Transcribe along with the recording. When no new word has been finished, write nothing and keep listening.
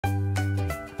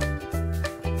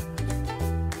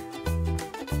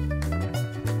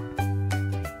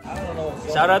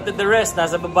Shout out to the rest.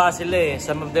 Nasa baba sila eh.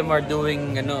 Some of them are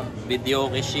doing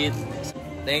video shit.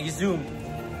 Thank you, Zoom.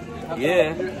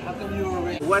 Yeah.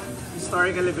 What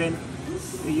historical event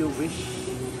do you wish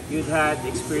you'd had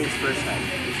experience firsthand?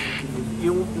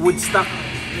 Yung Woodstock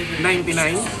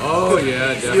 99? Oh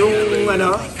yeah, definitely.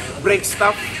 Yung break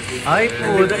stuff. Ay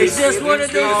po, it's just one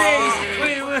of those days.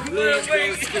 Wait.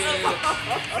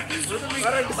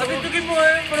 Patutugin mo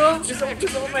bro. Gusto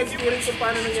ko ma-experience kung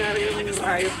paano nangyari yung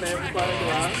riot na yun. Paano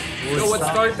diba? So what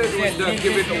started was the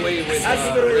give it away with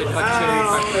Red Hot Chili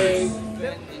Peppers.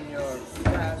 In your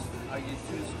past, are you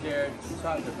too scared to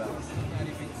talk about? Not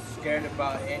even scared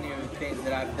about any of the things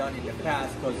that I've done in the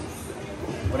past, because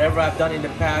whatever I've done in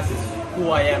the past is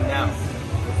who I am now.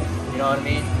 You know what I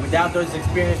mean? Without those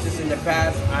experiences in the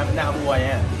past, I'm not who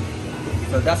I am.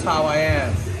 So that's how I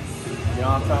am. You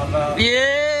know what I'm talking about?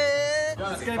 Yeah!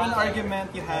 Describe an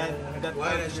argument you had that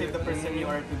shaped the person you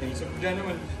are today.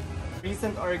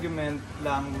 Recent argument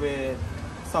lang with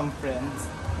some friends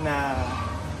na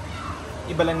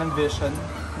iba lang ng vision.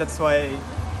 That's why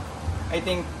I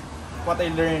think what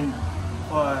I learned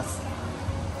was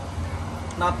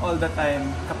not all the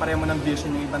time kapareho mo ng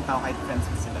vision yung ibang tao kahit friends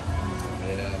mo sila.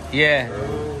 Yeah.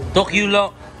 Took you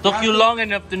long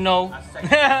enough to know.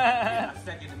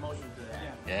 Second emotion to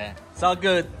that. Yeah. It's all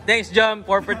good. Thanks, Jum,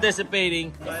 for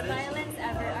participating. Is violence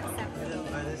ever acceptable?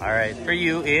 All right, for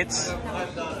you, it's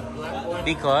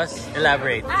because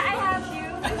elaborate. I have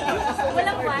you.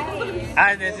 Walang why.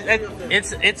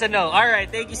 It's a no. All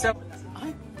right, thank you so much.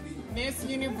 Miss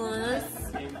Universe,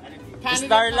 Starla.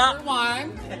 candidate number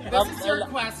 1. This is your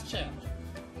question.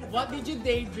 What did you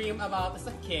daydream about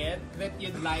as a kid that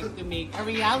you'd like to make a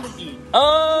reality? Oh!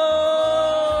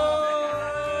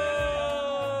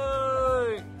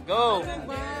 Go!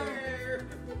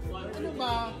 Ano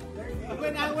ba?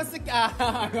 When I was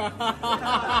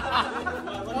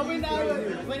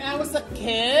a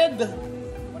kid,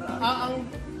 ang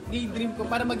daydream ko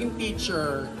para maging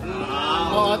teacher.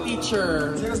 Oo,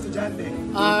 teacher. Sino estudyante?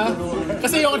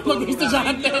 Kasi yung maging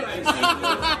estudyante.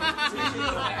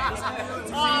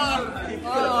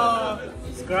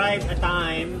 Describe a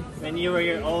time when you were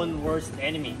your own worst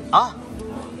enemy. Ah!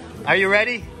 Are you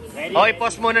ready? Ready. Okay,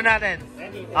 pause muna natin.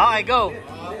 Ready. Okay, go!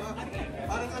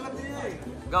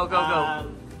 Go.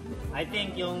 I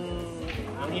think ang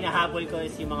hinahabol ko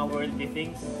is yung mga worldly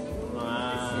things.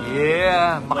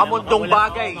 Makamundong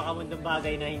bagay. Makamundong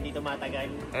bagay na hindi tumatagal.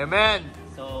 Amen.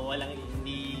 So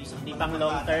hindi pang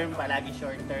long term, palagi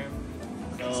short term.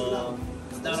 So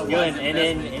yun, and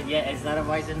then it's not a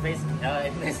wise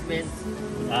investment.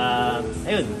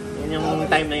 Ayun, yun yung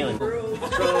time na yun.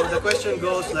 So the question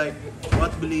goes like, what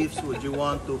beliefs would you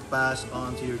want to pass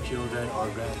on to your children or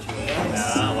grandchildren?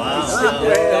 Wow.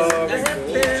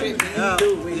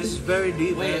 This is very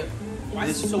deep. Why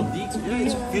is it so deep? Yeah,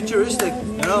 it's futuristic.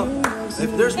 You know, if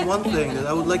there's one thing that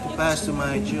I would like to pass to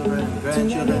my children and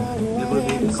grandchildren, it would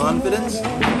be confidence.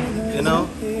 You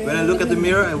know, when I look at the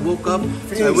mirror, I wake up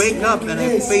and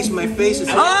I face my face.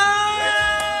 It's the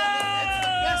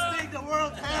best thing the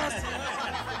world has.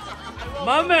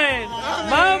 My man!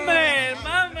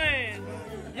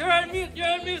 You're on mute!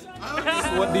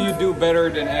 What do you do better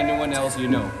than anyone else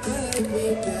you know?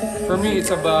 For me,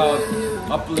 it's about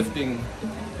uplifting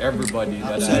everybody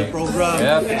that program.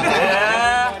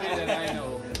 everybody that I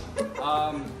know.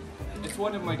 It's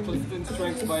one of my Clifton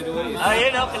strengths, by the way.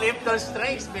 Clifton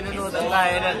Strengths. Pinunutan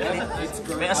tayo ng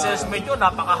Clifton. May assessment yun,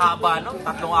 napakahaba, no?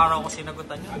 3 araw ko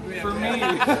sinagutan yun. For me,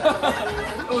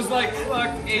 it was like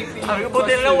 8 Sabi ko,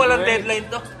 buti lang walang deadline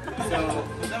to. So,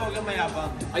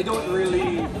 I don't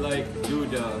really do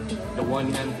the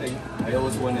one-hand thing. I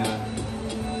always want to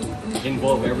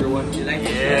involve everyone.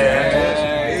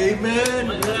 Yeah. Amen.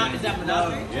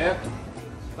 Yep.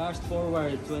 Fast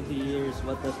forward 20 years,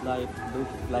 what does life look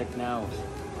like now?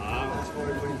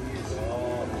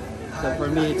 So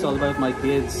for me, it's all about my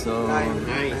kids. So I'm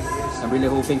really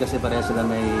hoping kasi pareha sila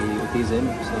may autism.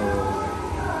 So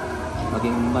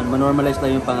maging manormalize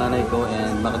lang yung panganay ko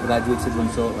and makagraduate si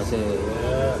Bunso kasi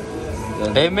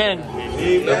Amen.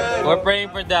 We're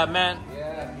praying for that, man.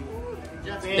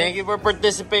 Thank you for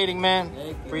participating, man.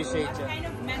 Appreciate you. What kind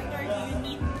of mentor do you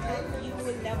need that you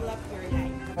will level up your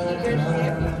life?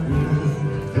 Leadership,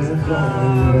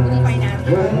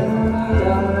 financial,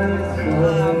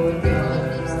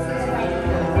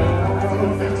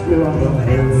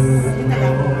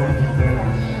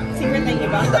 secret na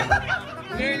iba.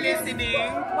 You're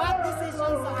listening. What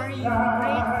decisions are you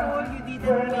grateful you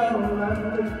didn't make?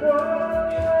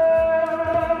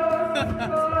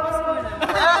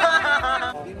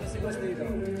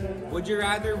 Would you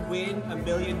rather win $1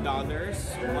 million or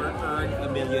earn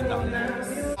 $1 million?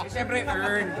 Siyempre,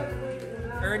 earn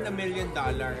 $1 million.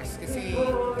 Kasi,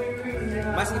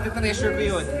 mas iti-treasure ko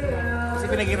yun. Kasi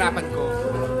pinaghirapan ko.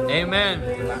 Amen.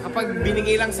 Diba? Kapag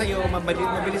binigay lang sa'yo,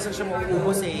 mabilis lang siya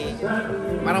mauubos eh.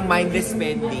 Parang mindless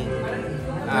spending.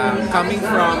 Coming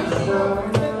from,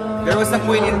 there was a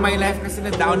point in my life kasi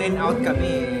na down and out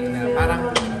kami. Na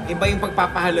parang iba yung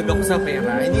pagpapahalaga ko sa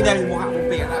pera. Hindi dahil mukha akong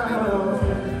pera. Pero,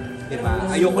 diba?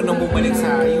 Ayoko nang bumalik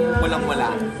sa yung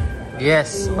walang-wala.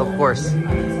 Yes, of course.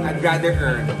 I'd rather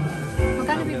earn.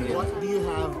 What do you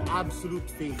have absolute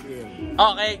faith in?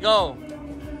 Okay, go.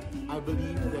 I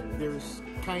believe that there's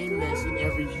kindness in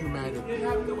every humanity.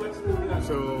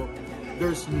 So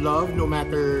there's love no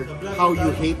matter how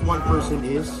you hate one person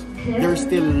is. There's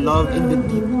still love in the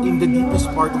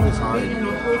deepest part of his heart.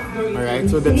 All right,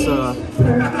 so that's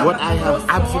what I have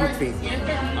absolute faith in.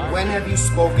 When have you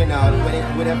spoken out when it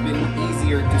would have been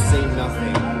easier to say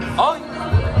nothing? Oh,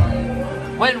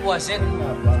 when was it?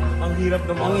 Ang hirap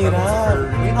naman. Ang hirap.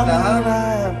 Ang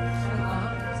hirap.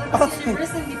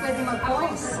 First, hindi pwede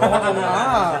mag-voice.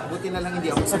 Buti na lang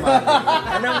hindi ako sumali.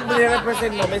 Anong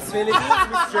nire-represent mo? Miss Philippines,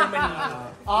 Miss Germany?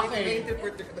 Okay.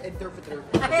 Interpreter.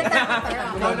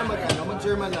 Ikaw na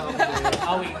mag-German lang ako.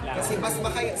 Wait lang. Kasi mas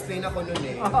maka-explain ako nun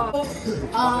eh.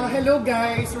 Hello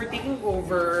guys, we're taking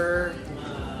over.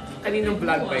 Kaninong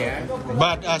vlog ba yan?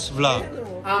 Badass vlog.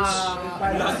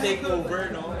 Vlog takeover,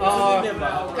 no?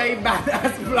 Kay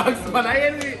Badass Vlogs pala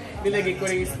yan. Nilagay ko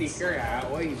rin yung sticker ha.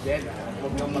 Uy, Jen ha.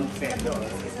 Huwag nang mag-sendo.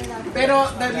 Pero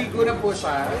naligo na po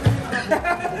siya.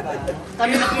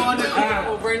 Kami na po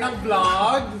nag-over ng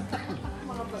vlog.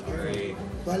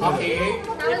 Okay.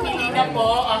 Napili na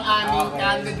po ang aming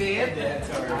candidate.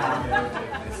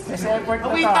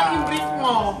 Wait lang yung brief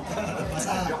mo.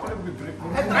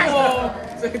 Ito!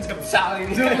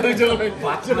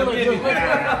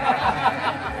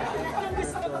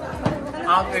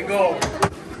 Okay, go.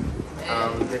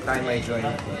 The time I joined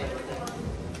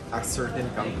a certain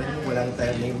company, walang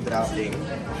tayo name dropping,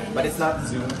 but it's not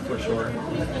Zoom for sure.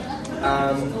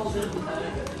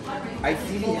 I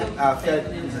felt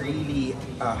really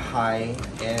high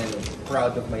and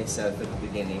proud of myself at the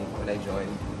beginning when I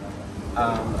joined.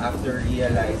 After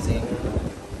realizing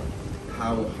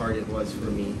how hard it was for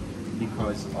me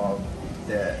because of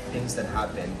the things that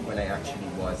happened when I actually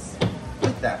was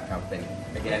with that company.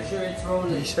 Again, siya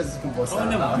boss na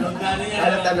ako.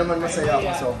 Halata naman masaya ako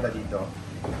sobra dito.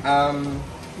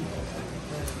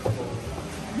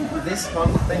 This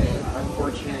company,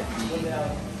 unfortunately,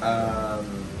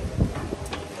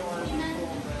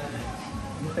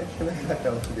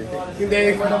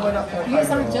 Hindi. Yes,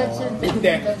 ang judge yan.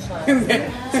 Hindi.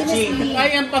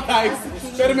 Kaya empathize.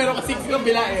 Pero meron kasi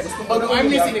kabila eh.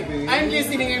 I'm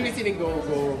listening.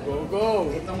 Go.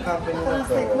 Itong company na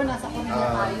to, Translate mo, nasa pamilya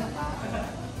tayo.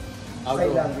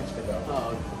 sign language ka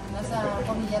daw. Nasa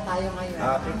pamilya tayo ngayon.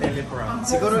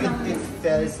 Siguro it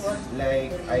felt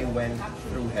like I went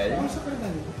through hell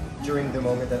during the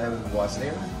moment that I was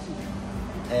there.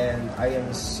 And I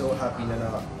am so happy na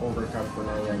na-overcome ko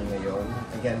na yan ngayon.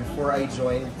 Again, before I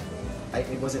joined,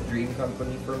 it was a dream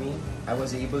company for me. I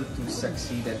was able to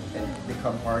succeed and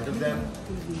become part of them.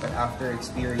 But after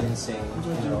experiencing,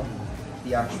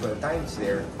 the actual times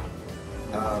there,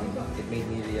 it made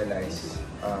me realize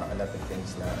a lot of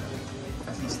things na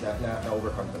at least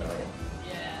na-overcome ko na ngayon.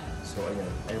 So ayun,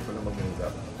 ayaw ko na mag-move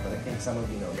up. But I think some of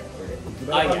you know that already.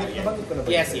 Nabanggit ko na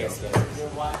ba? Yes.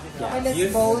 Okay,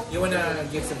 let's vote. You wanna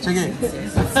give some... Sige.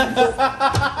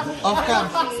 Off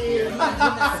cam.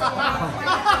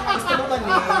 Gusto mo ba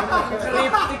name?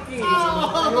 Triptych eh.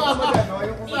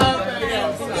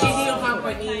 Hindi yung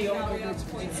company, yung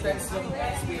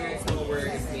experience mo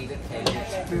where it's made at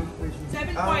 7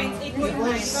 points, 8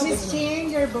 points. Miss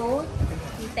Ching, your vote?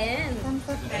 10. 10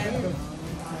 for 10.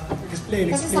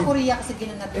 Explain. Kasi sa Korea kasi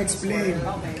ginanap. Explain.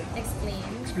 Explain.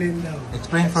 Explain now.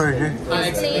 Explain further.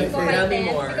 Explain ko Tell kay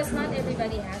me 10 more. because not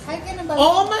everybody has. Ay, ka na ba?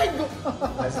 Oh my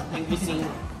God! English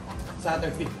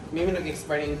Saturday. May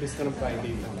nag-expire ng English ko ng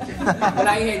Friday lang.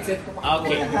 Wala yung headset ko.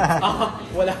 Okay.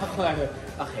 Wala ako ano.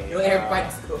 Okay. Yung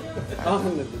AirPods ko.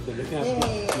 Nadudulog na.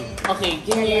 Okay,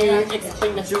 can you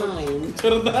explain the sign?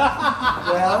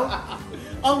 Well,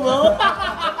 well?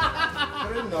 I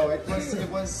don't know. It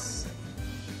was.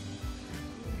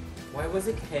 Why was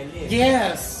it hellish?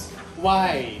 Yes!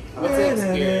 Why? What's the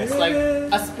experience? Like,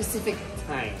 a specific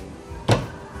time.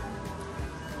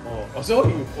 Oh,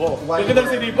 sorry. Oh, Why? look at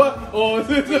si Diba. Oh,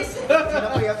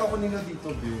 Pinapayak ako nino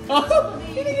dito, babe.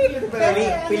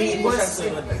 Piliin mo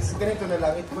siya. Ganito na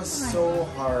lang. It was so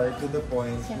hard to the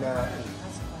point na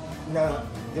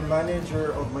the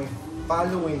manager of my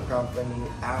following company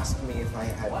asked me if I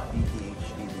had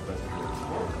PTHD because of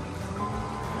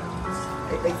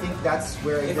it. I think that's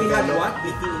where I If you had developed what?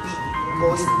 PTSD?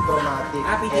 post-traumatic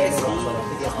PTSD? it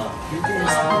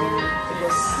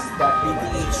was that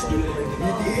PTHD.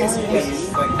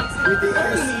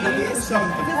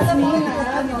 Alam mo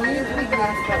na, yung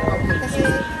biglas ka. Kasi,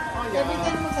 every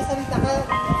time magsasalita ka,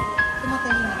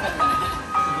 tumatahimik ka.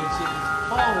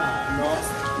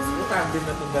 Tandem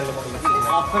na itong dalawang lasing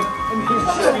na.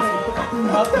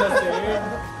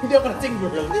 Hindi ako nasing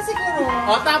girl. Hindi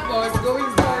siguro. O tapos, going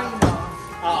back.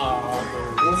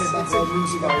 It's a new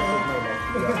start of my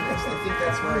life. I think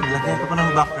that's where Lagyan ko pa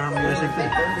ng background music.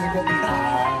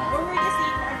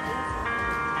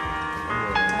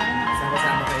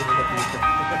 Sama-sama kayo dito.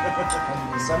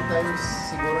 Sometimes,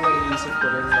 siguro naiisip ko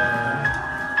rin na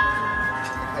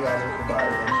kakayanin ko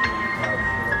ba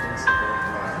dumating sa point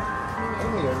na ano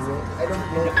mo yun, I don't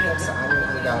know kung saan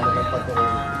yung gano'n ng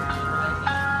patuloy.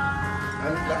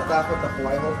 Natatakot ako.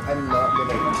 I hope I'm not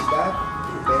gonna reach that.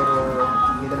 Pero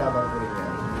nilalaban ko rin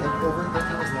yan. And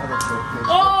overthinking is not a joke.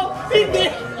 Oh!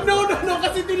 Hindi! No!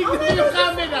 Kasi tinignan ko yung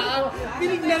camera.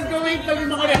 Tinignan ko, wait lang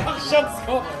yung mga reactions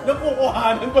ko.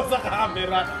 Napukuhanan ko sa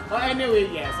camera. Oh, anyway,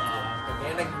 yes.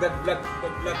 Kaya nag-blood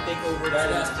take over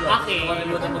na. Okay.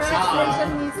 Congratulations,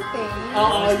 Miss Tay.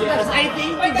 Oo, yes. I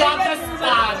think we got the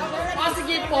stand.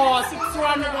 Sige po, 6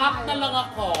 runner-up na lang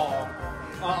ako.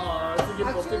 Oo, sige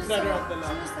po, 6 runner-up na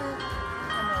lang.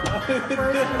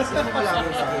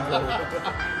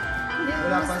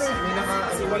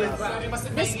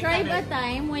 Describe a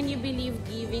time when you believed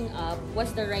giving up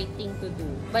was the right thing to do,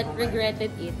 but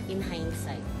regretted it in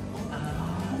hindsight.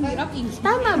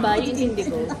 Tama ba yung intindi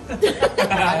ko?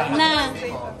 Na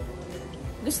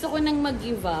gusto ko nang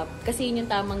mag-give up kasi yun yung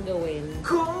tamang gawin.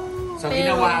 So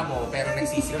ginawa mo, pero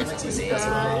nagsisi ka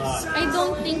I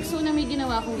don't think so na may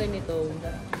ginawa akong ganito.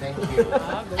 Thank you.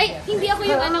 Ay, hindi ako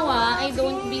yung I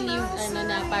don't believe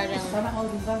na parang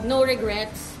no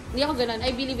regrets. Hindi ako ganun.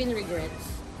 I believe in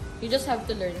regrets. You just have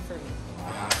to learn from it.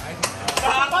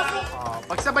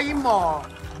 Pagsabayin mo,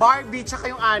 Barbie tsaka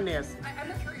yung Honest. I'm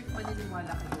not sure if maniniwala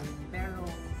kayo, pero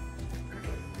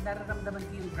nararamdaman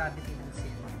ko yung gravity ng sin.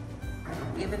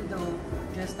 Even though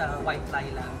just a white lie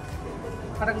lang,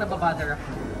 parang nababother ako.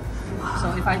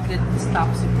 So if I could stop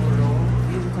siguro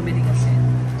yung committing a sin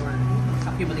or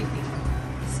accumulating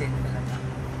sin talaga.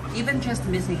 Even just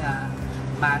missing a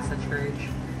mass sa church,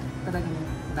 talagang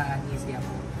na-uneasy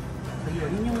ako. So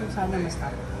yun yung sana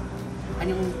ma-stop.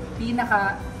 Ano yung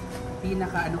pinaka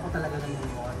ano ko talaga ngayon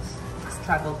was,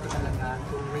 struggle ko talaga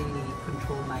to really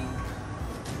control my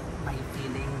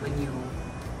feeling when yung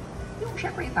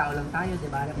syempre tao lang tayo,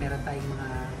 di ba? Meron tayong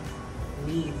mga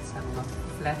needs, mga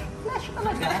flesh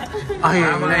talaga. Ay,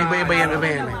 iba yan.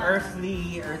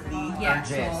 Earthly yeah,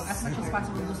 so urges. as much as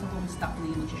possible gusto kong stop na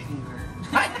yung sugar.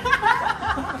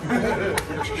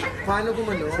 Paano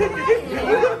gumano?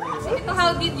 So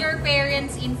how did your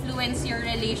parents influence your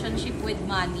relationship with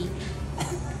money?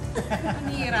 Ang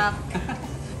hirap.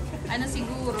 Ano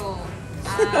siguro?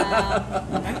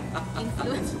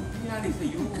 Influence?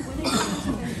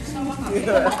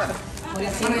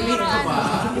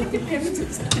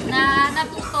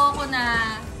 Natuto ko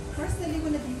na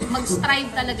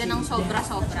mag-strive talaga ng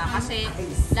sobra-sobra kasi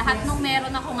lahat nung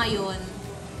meron ako ngayon,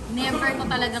 never ko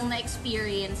talagang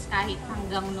na-experience kahit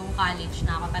hanggang nung college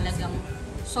na ako, talagang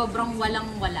sobrang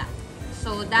walang-wala.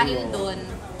 So dahil doon,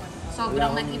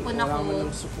 sobrang nag-ipon ako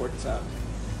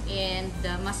and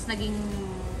mas naging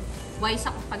wise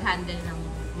ako pag-handle ng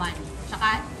money.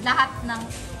 Tsaka lahat ng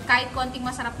kahit konting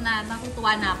masarap na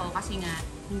natutuwa na ako kasi nga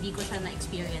hindi ko siya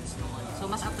na-experience noon. So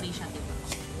mas appreciative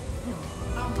ako.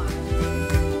 Tama.